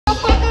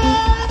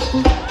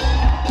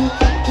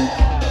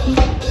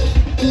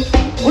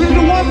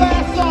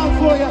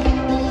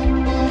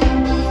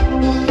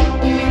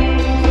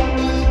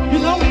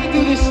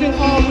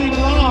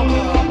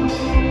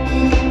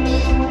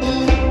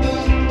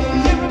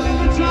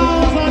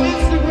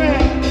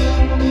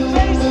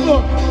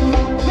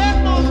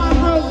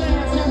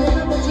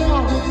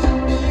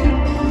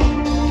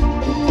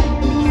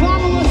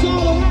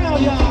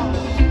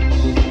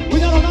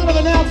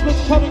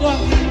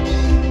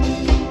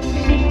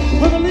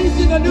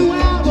a new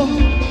album.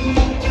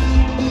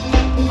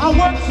 I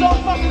worked so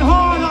fucking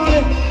hard on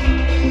it.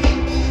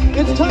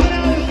 It's coming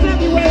out in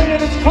February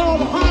and it's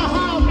called Ha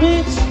Ha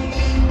Bitch.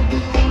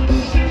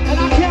 And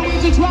I can't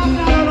wait to drop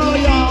that on all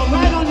y'all,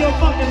 right on your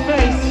fucking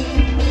face,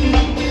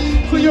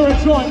 for your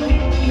enjoyment.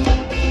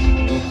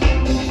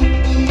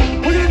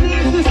 We're gonna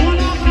dance this one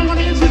out, and I want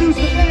to introduce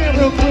the band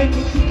real quick.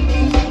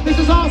 This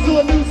is also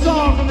a new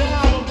song from the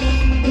album.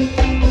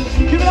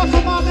 Give it up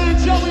for my man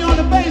Joey on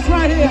the bass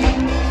right here.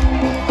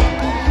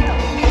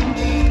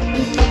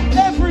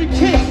 Every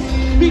kiss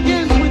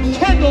begins with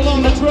Kendall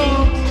on the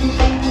drums.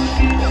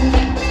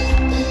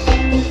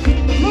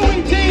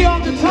 Louis D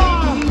on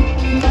guitar.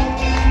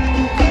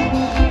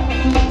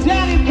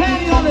 Daddy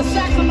Patty on the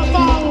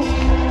saxophone.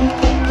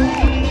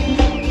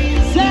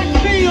 Zach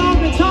B on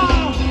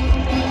guitar.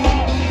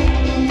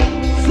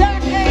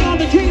 Zach A on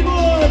the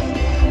keyboard.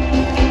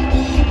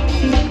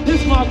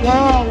 This is my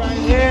girl right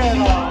here,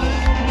 though.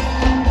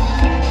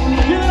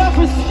 Give it up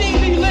for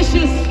Stevie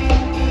Licious.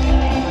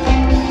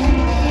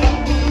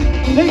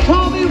 They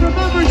call me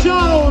Remember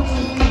Jones.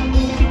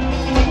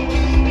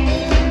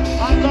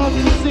 I love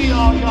to see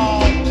all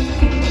y'all.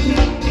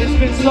 It's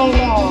been so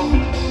long.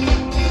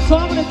 So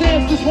I'm gonna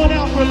dance this one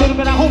out for a little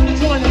bit. I hope you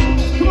join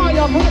us. Come on,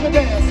 y'all, come on and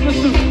dance. Let's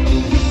do it.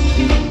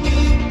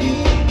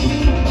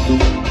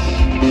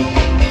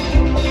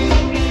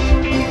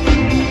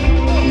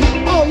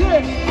 Oh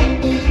yeah.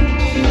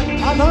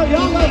 I know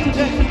y'all love to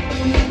dance.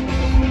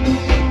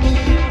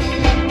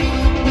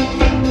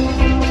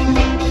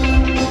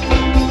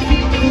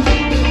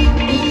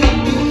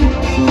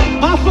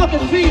 My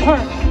fucking feet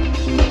hurt.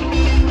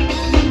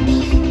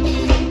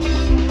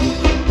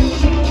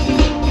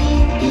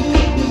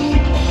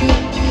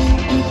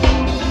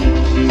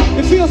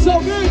 It feels so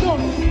good, don't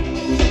it?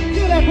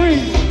 Feel that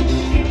breeze.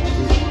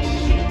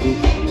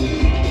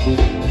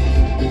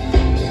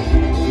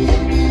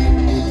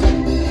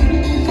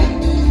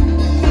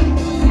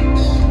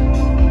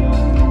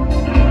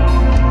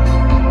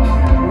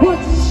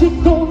 What's she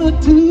gonna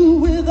do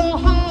with a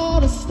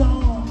heart of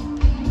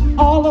stone?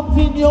 All up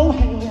in your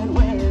head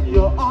when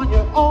you're on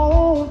your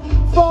own,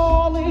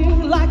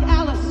 falling like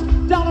Alice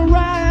down a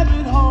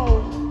rabbit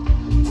hole,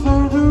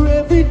 further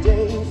every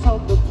day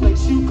from the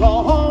place you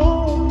call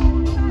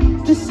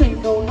home. This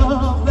ain't no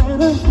love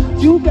letter,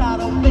 you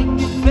gotta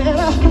make it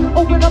better.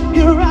 Open up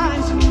your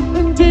eyes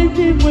and dig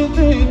in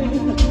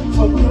within.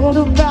 Forget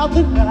about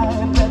the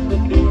night, let the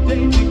new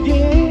day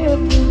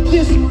begin.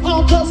 This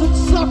all doesn't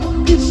suck,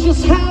 it's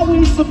just how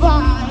we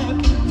survive.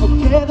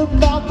 Forget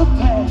about the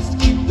past,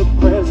 keep the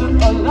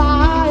present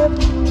alive.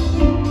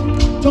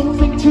 Don't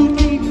think too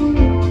deep,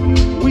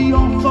 we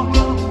all fuck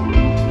up.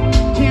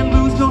 Can't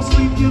lose no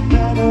sleep, you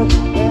better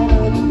than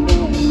that.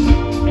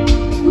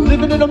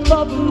 Living in a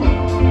bubble,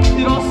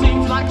 it all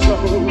seems like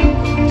trouble.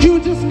 You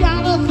just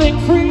gotta think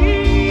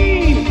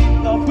free.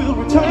 Love will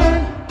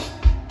return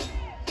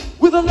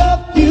with a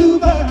love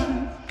you've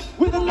earned,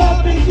 with a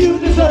love that you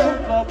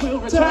deserve. Love will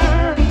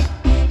return,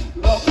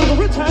 love will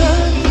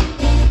return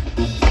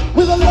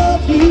with a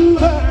love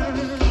you've earned,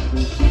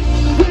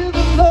 with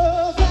a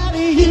love that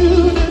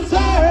you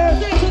deserve.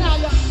 Listen out,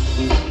 y'all.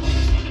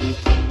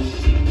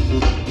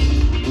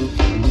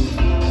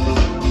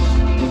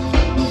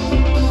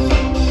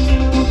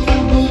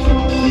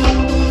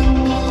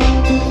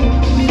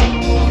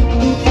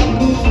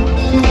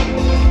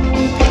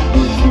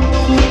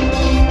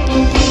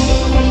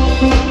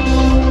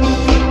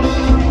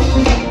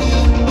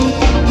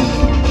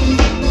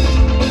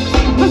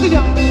 Listen,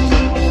 y'all.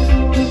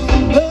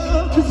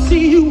 Love to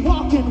see you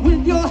walking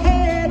with your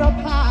head up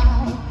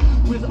high,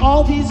 with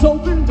all these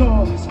open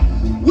doors.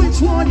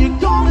 Which one you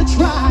gonna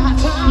try?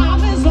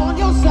 Time is on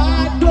your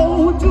side,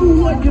 don't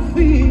do what you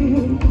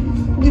feel.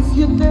 If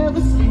you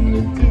never see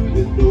it, do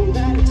you know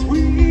that it's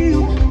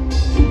real?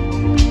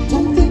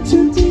 Don't think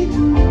too deep,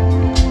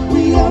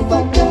 we all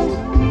fucked up.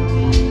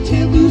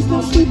 Can't lose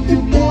no sleep,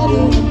 you're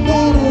better than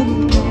better.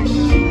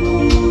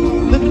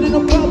 Living in a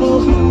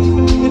bubble,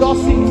 it all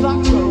seems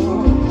like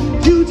trouble.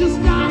 You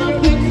just gotta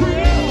think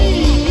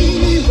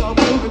free. Love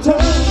will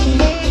return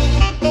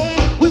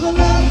with a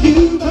love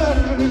you've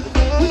earned,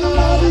 with a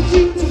love that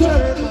you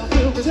deserve. Love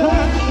will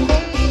return,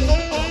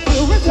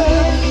 will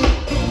return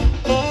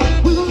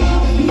with a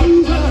love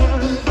you've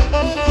earned,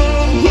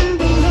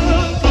 with a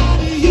love that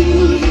you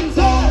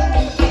deserve.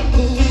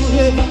 Oh,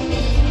 yeah.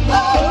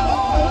 Oh,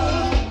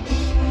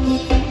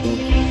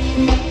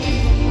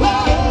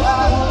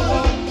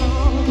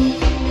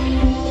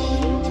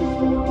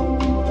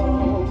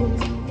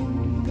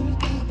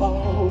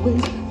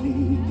 always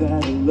need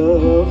that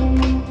love.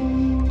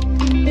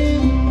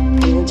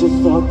 And you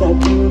thought that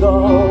you'd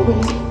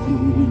always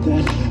need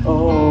that,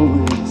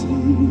 always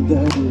need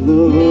that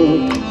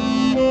love.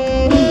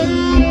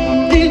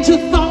 And you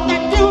thought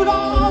that you'd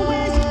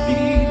always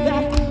need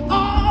that,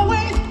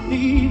 always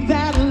need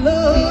that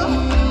love.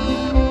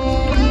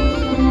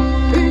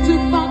 And you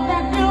thought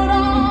that you'd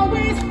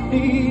always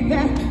need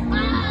that,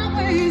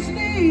 always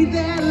need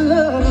that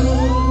love.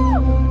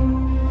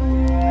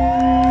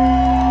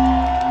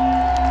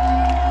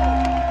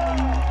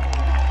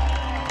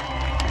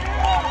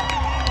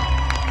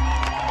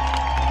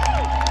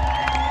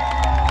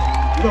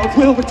 love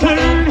will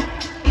return.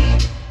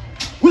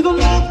 With the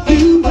love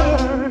you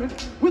earned,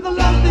 with the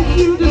love that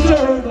you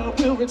deserve, love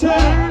will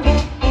return.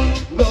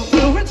 Love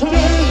will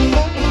return.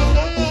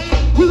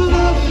 With the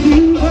love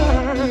you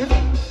earned,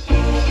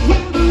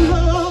 with the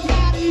love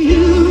that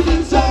you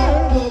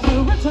deserve, love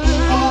will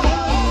return.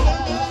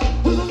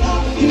 With the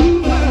love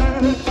you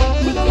earned,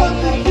 with the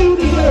love that you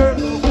deserve,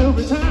 love will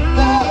return.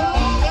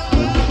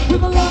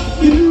 With the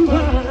love you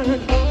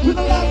earned, with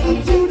the love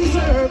that you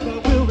deserve,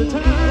 love will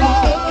return.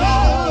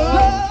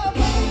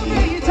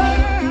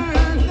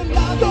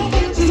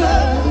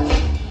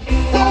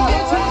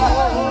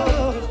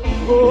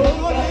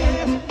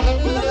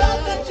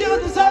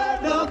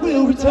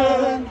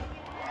 Return.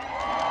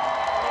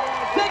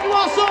 Thank you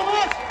all so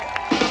much.